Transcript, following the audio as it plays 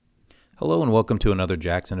Hello and welcome to another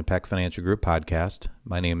Jackson & Peck Financial Group podcast.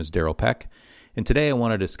 My name is Daryl Peck, and today I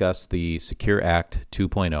want to discuss the Secure Act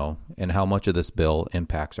 2.0 and how much of this bill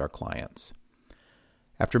impacts our clients.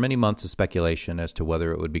 After many months of speculation as to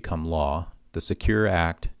whether it would become law, the Secure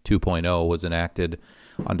Act 2.0 was enacted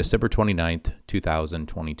on December 29,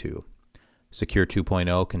 2022. Secure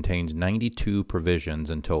 2.0 contains 92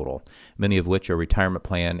 provisions in total, many of which are retirement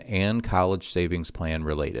plan and college savings plan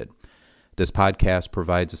related. This podcast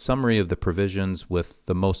provides a summary of the provisions with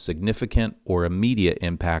the most significant or immediate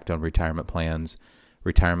impact on retirement plans,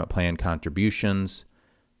 retirement plan contributions,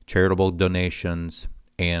 charitable donations,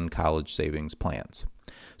 and college savings plans.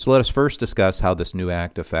 So let us first discuss how this new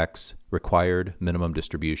act affects required minimum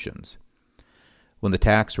distributions. When the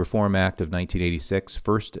Tax Reform Act of 1986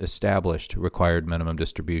 first established required minimum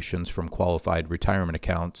distributions from qualified retirement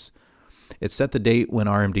accounts, it set the date when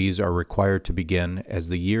RMDs are required to begin as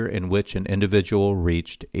the year in which an individual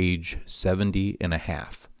reached age 70 and a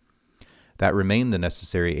half. That remained the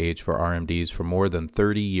necessary age for RMDs for more than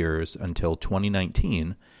 30 years until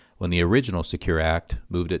 2019, when the original Secure Act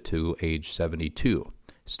moved it to age 72,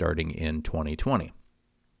 starting in 2020.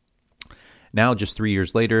 Now, just 3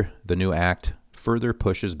 years later, the new act further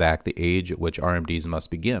pushes back the age at which RMDs must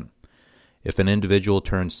begin. If an individual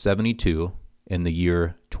turns 72 in the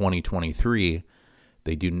year 2023,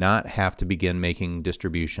 they do not have to begin making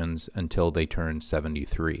distributions until they turn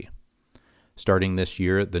 73. Starting this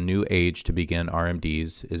year, the new age to begin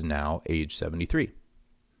RMDs is now age 73.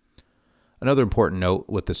 Another important note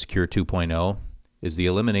with the Secure 2.0 is the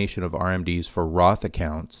elimination of RMDs for Roth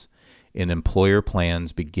accounts in employer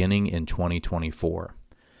plans beginning in 2024.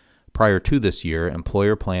 Prior to this year,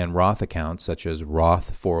 employer plan Roth accounts such as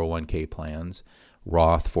Roth 401k plans,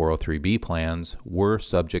 Roth 403b plans were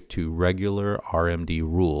subject to regular RMD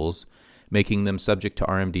rules, making them subject to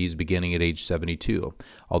RMDs beginning at age 72,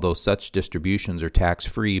 although such distributions are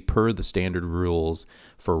tax-free per the standard rules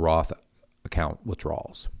for Roth account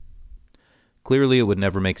withdrawals. Clearly, it would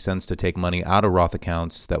never make sense to take money out of Roth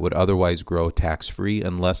accounts that would otherwise grow tax-free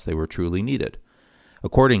unless they were truly needed.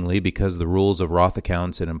 Accordingly, because the rules of Roth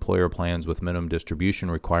accounts and employer plans with minimum distribution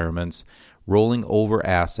requirements rolling over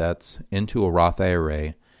assets into a Roth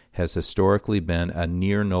IRA has historically been a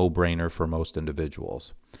near no-brainer for most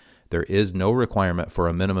individuals. There is no requirement for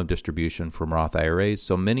a minimum distribution from Roth IRAs,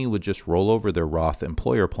 so many would just roll over their Roth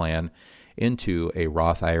employer plan into a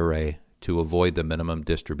Roth IRA to avoid the minimum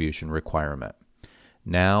distribution requirement.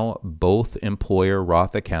 Now, both employer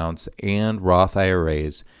Roth accounts and Roth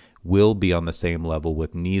IRAs will be on the same level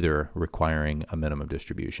with neither requiring a minimum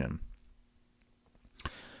distribution.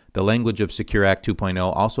 The language of Secure Act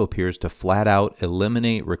 2.0 also appears to flat out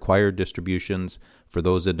eliminate required distributions for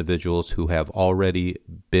those individuals who have already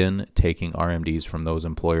been taking RMDs from those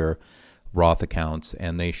employer Roth accounts,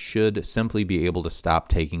 and they should simply be able to stop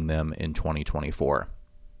taking them in 2024.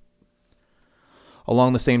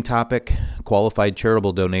 Along the same topic, qualified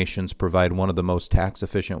charitable donations provide one of the most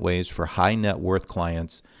tax-efficient ways for high net worth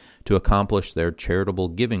clients to accomplish their charitable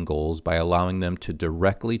giving goals by allowing them to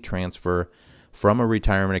directly transfer from a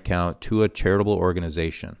retirement account to a charitable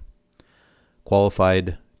organization.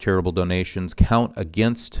 Qualified charitable donations count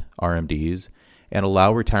against RMDs and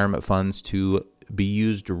allow retirement funds to be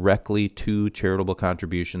used directly to charitable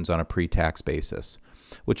contributions on a pre-tax basis,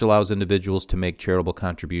 which allows individuals to make charitable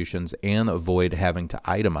contributions and avoid having to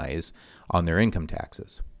itemize on their income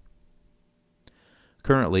taxes.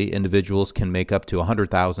 Currently, individuals can make up to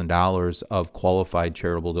 $100,000 of qualified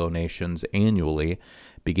charitable donations annually,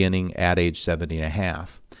 beginning at age 70 and a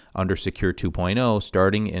half. Under Secure 2.0,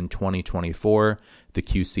 starting in 2024, the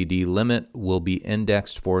QCD limit will be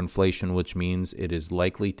indexed for inflation, which means it is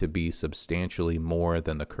likely to be substantially more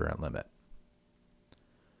than the current limit.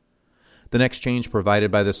 The next change provided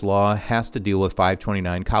by this law has to deal with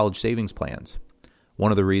 529 college savings plans.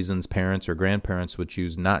 One of the reasons parents or grandparents would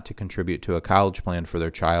choose not to contribute to a college plan for their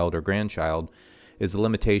child or grandchild is the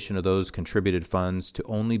limitation of those contributed funds to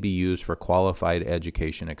only be used for qualified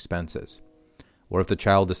education expenses. What if the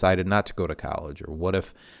child decided not to go to college? Or what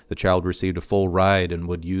if the child received a full ride and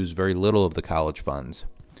would use very little of the college funds?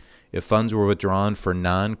 If funds were withdrawn for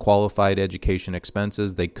non-qualified education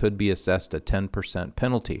expenses, they could be assessed a 10%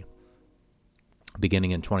 penalty.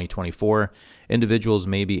 Beginning in 2024, individuals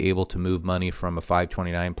may be able to move money from a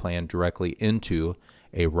 529 plan directly into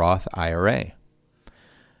a Roth IRA.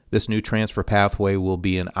 This new transfer pathway will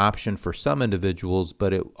be an option for some individuals,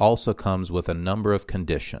 but it also comes with a number of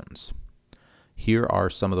conditions. Here are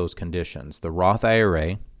some of those conditions. The Roth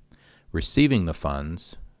IRA receiving the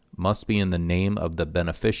funds must be in the name of the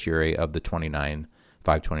beneficiary of the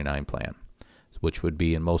 529 plan, which would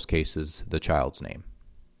be in most cases the child's name.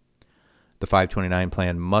 The 529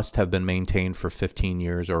 plan must have been maintained for 15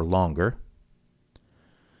 years or longer.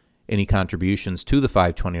 Any contributions to the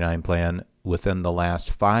 529 plan within the last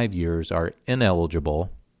 5 years are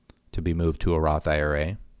ineligible to be moved to a Roth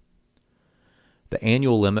IRA. The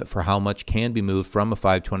annual limit for how much can be moved from a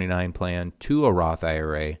 529 plan to a Roth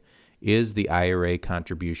IRA is the IRA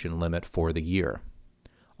contribution limit for the year.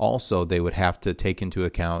 Also, they would have to take into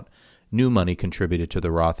account new money contributed to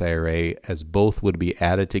the Roth IRA, as both would be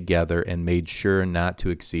added together and made sure not to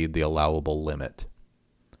exceed the allowable limit.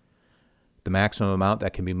 The maximum amount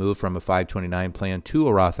that can be moved from a 529 plan to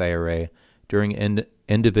a Roth IRA during an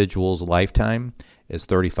individual's lifetime is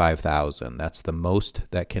 $35,000. That's the most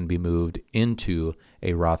that can be moved into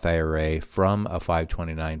a Roth IRA from a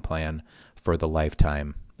 529 plan for the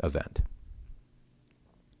lifetime event.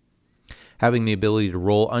 Having the ability to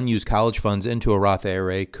roll unused college funds into a Roth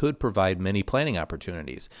IRA could provide many planning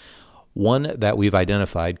opportunities. One that we've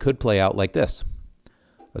identified could play out like this.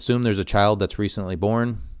 Assume there's a child that's recently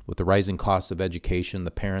born. With the rising costs of education, the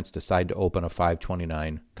parents decide to open a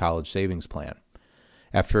 529 college savings plan.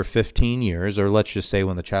 After 15 years, or let's just say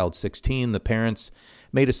when the child's 16, the parents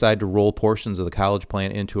may decide to roll portions of the college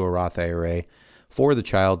plan into a Roth IRA for the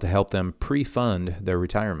child to help them pre-fund their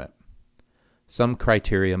retirement. Some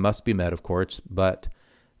criteria must be met, of course, but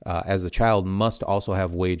as the child must also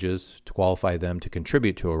have wages to qualify them to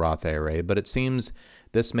contribute to a Roth IRA, but it seems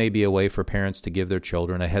this may be a way for parents to give their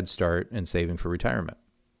children a head start in saving for retirement.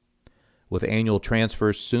 With annual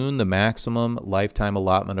transfers soon, the maximum lifetime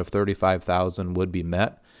allotment of $35,000 would be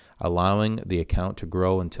met, allowing the account to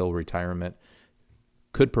grow until retirement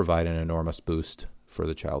could provide an enormous boost for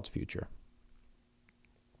the child's future.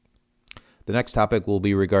 The next topic will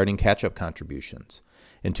be regarding catch-up contributions.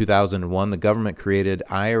 In 2001, the government created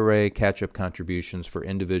IRA catch-up contributions for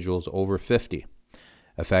individuals over 50.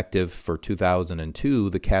 Effective for 2002,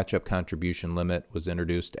 the catch-up contribution limit was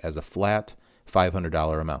introduced as a flat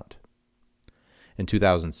 $500 amount. In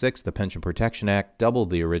 2006, the Pension Protection Act doubled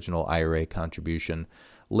the original IRA contribution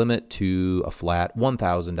limit to a flat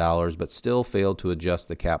 $1,000, but still failed to adjust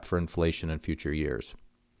the cap for inflation in future years.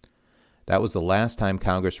 That was the last time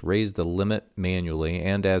Congress raised the limit manually,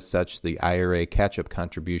 and as such, the IRA catch-up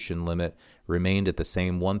contribution limit remained at the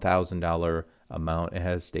same $1,000 amount. It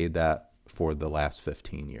has stayed that for the last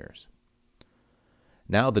 15 years.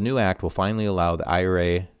 Now, the new act will finally allow the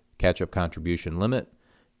IRA catch-up contribution limit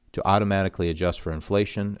to automatically adjust for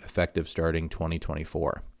inflation, effective starting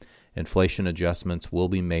 2024. Inflation adjustments will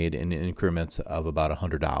be made in increments of about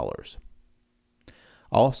 $100.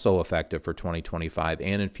 Also effective for 2025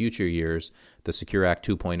 and in future years, the Secure Act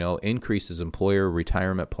 2.0 increases employer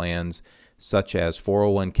retirement plans such as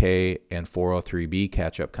 401k and 403b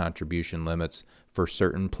catch-up contribution limits for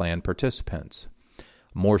certain plan participants.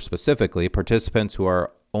 More specifically, participants who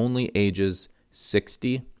are only ages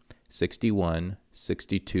 60, 61,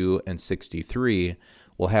 62, and 63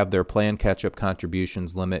 will have their plan catch-up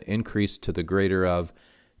contributions limit increased to the greater of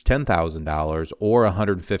 $10,000 or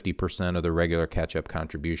 150% of the regular catch-up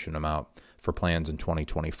contribution amount for plans in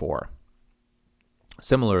 2024.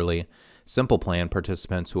 Similarly, simple plan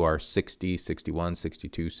participants who are 60, 61,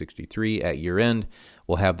 62, 63 at year end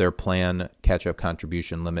will have their plan catch-up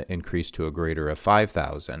contribution limit increased to a greater of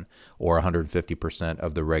 $5,000 or 150%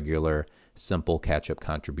 of the regular simple catch-up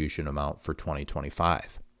contribution amount for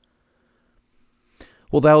 2025.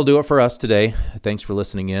 Well, that'll do it for us today. Thanks for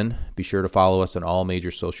listening in. Be sure to follow us on all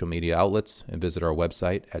major social media outlets and visit our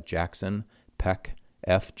website at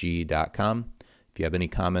jacksonpeckfg.com. If you have any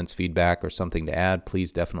comments, feedback, or something to add,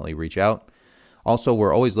 please definitely reach out. Also,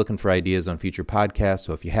 we're always looking for ideas on future podcasts,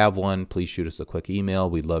 so if you have one, please shoot us a quick email.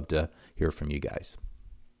 We'd love to hear from you guys.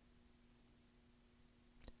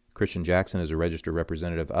 Christian Jackson is a registered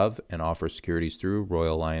representative of and offers securities through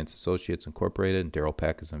Royal Alliance Associates Incorporated. Daryl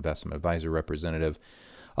Peck is an investment advisor representative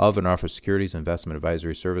of and offers securities and investment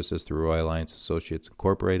advisory services through Royal Alliance Associates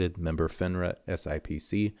Incorporated, member FINRA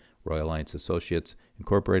SIPC. Royal Alliance Associates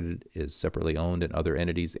Incorporated is separately owned, and other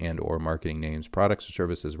entities and or marketing names, products, or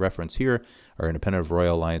services referenced here are independent of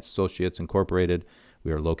Royal Alliance Associates Incorporated.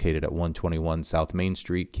 We are located at 121 South Main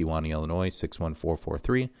Street, Kewanee, Illinois,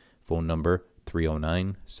 61443. Phone number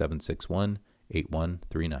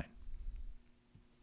 309-761-8139.